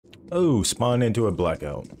Oh, spawned into a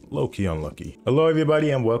blackout. Low-key unlucky. Hello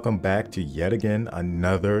everybody and welcome back to yet again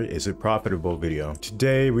another Is It Profitable video.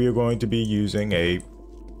 Today we are going to be using a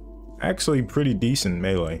actually pretty decent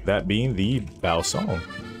melee, that being the Balisong.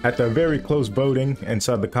 At the very close voting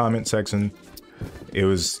inside the comment section, it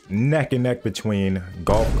was neck and neck between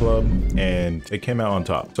Golf Club and it came out on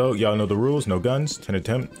top. So y'all know the rules, no guns, 10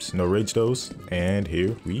 attempts, no rage dose, and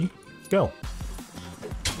here we go.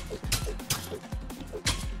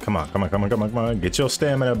 Come on, come on, come on, come on, come on. Get your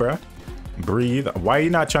stamina, bruh. Breathe. Why are you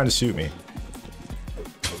not trying to shoot me?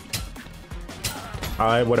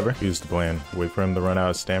 Alright, whatever. Here's the plan. Wait for him to run out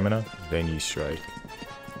of stamina, then you strike.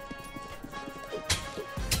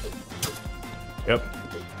 Yep.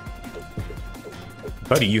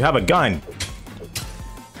 Buddy, you have a gun.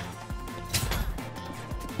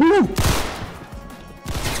 Woo!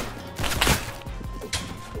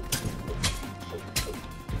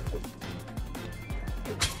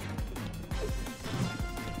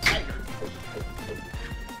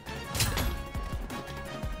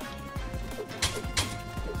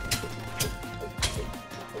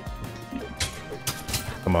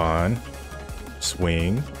 Come on.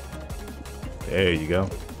 Swing. There you go.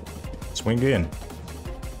 Swing in.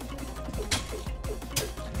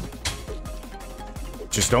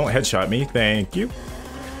 Just don't headshot me. Thank you.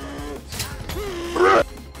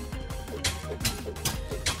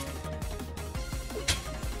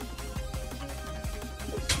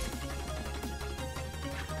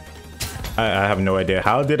 I have no idea.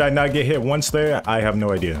 How did I not get hit once there? I have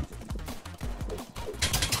no idea.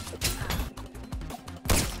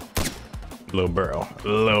 Little burrow.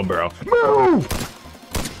 Little burrow. Move!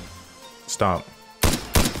 Stomp.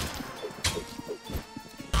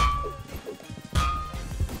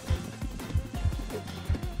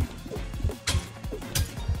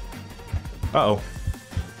 Uh-oh.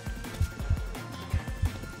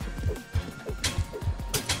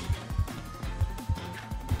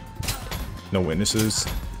 No witnesses.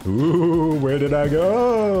 Ooh, where did I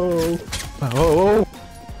go? Oh.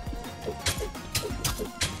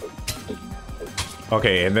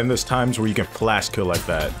 Okay, and then there's times where you can flash kill like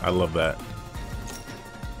that. I love that.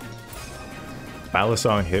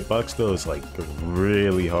 Balisong hitbox though is like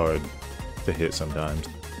really hard to hit sometimes.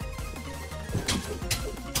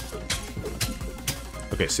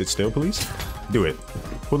 Okay, sit still, please. Do it.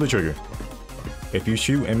 Pull the trigger. If you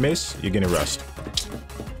shoot and miss, you're gonna rust.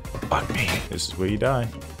 Fuck me. This is where you die.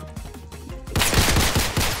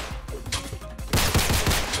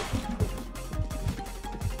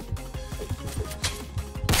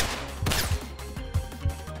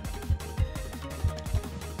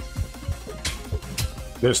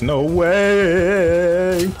 There's no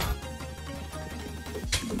way.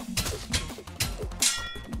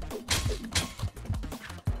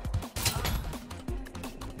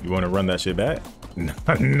 You want to run that shit back? No,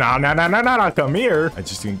 no, no, no, no, no, come here. I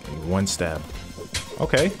just need one stab.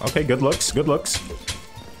 Okay, okay, good looks, good looks.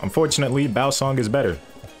 Unfortunately, Balisong is better.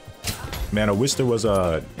 Man, I wish there was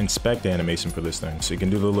a inspect animation for this thing, so you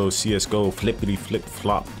can do the little CSGO flippity flip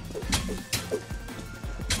flop.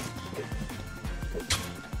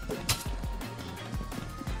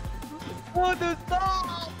 What the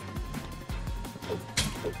stop?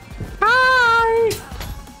 Hi!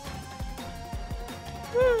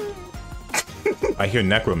 I hear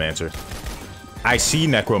Necromancer. I see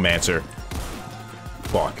Necromancer.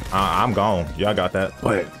 Fuck. I'm gone. Y'all got that.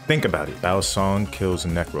 But think about it. Balisong kills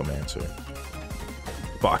Necromancer.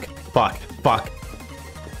 Fuck. Fuck. Fuck.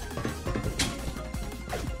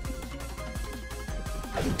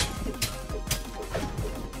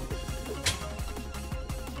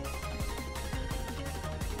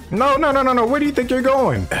 No, no, no, no, no. Where do you think you're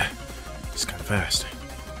going? It's kind of fast.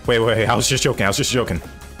 Wait, wait. I was just joking. I was just joking.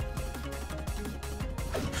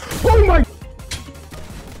 Oh my!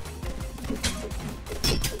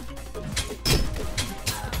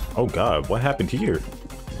 Oh god, what happened here?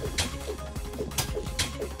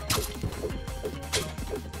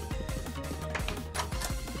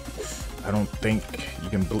 I don't think you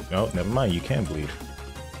can bleed. Oh, never mind. You can bleed.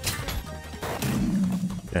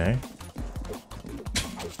 Okay.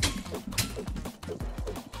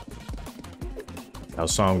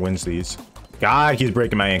 Balisong wins these. God, he's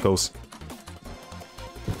breaking my ankles.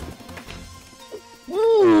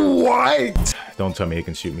 What? Don't tell me he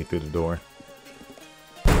can shoot me through the door.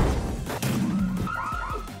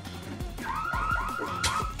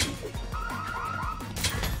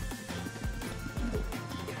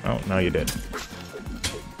 Oh, now you're dead.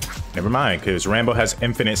 Never mind, because Rambo has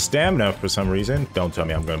infinite stamina for some reason. Don't tell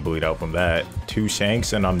me I'm gonna bleed out from that. 2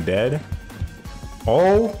 shanks and I'm dead.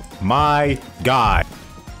 Oh my god.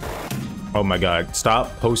 Oh my god,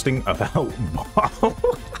 stop posting about ball.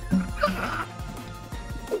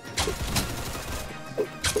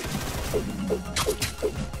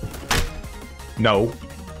 No.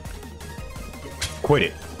 Quit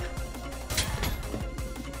it.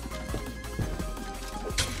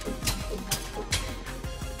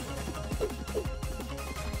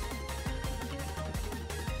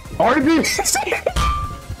 RB.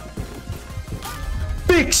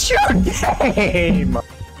 Fix your game.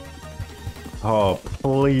 Oh,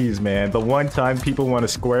 please, man. The one time people want to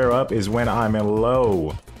square up is when I'm in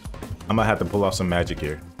low. I'm gonna have to pull off some magic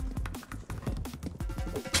here.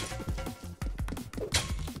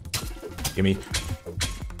 Give me.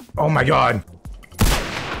 Oh my god.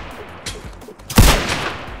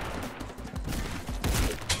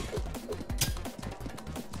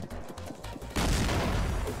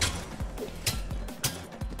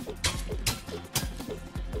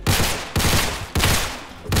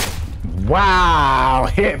 Wow,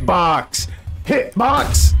 hitbox,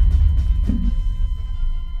 hitbox.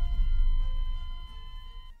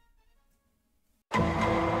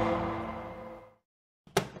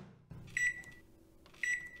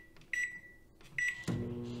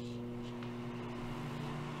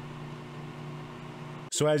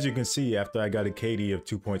 So as you can see, after I got a KD of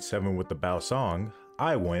 2.7 with the Balisong,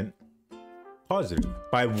 I went positive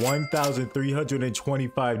by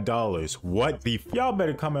 $1,325. What the y'all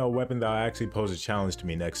better comment a weapon that'll actually pose a challenge to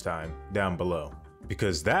me next time down below,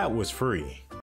 because that was free.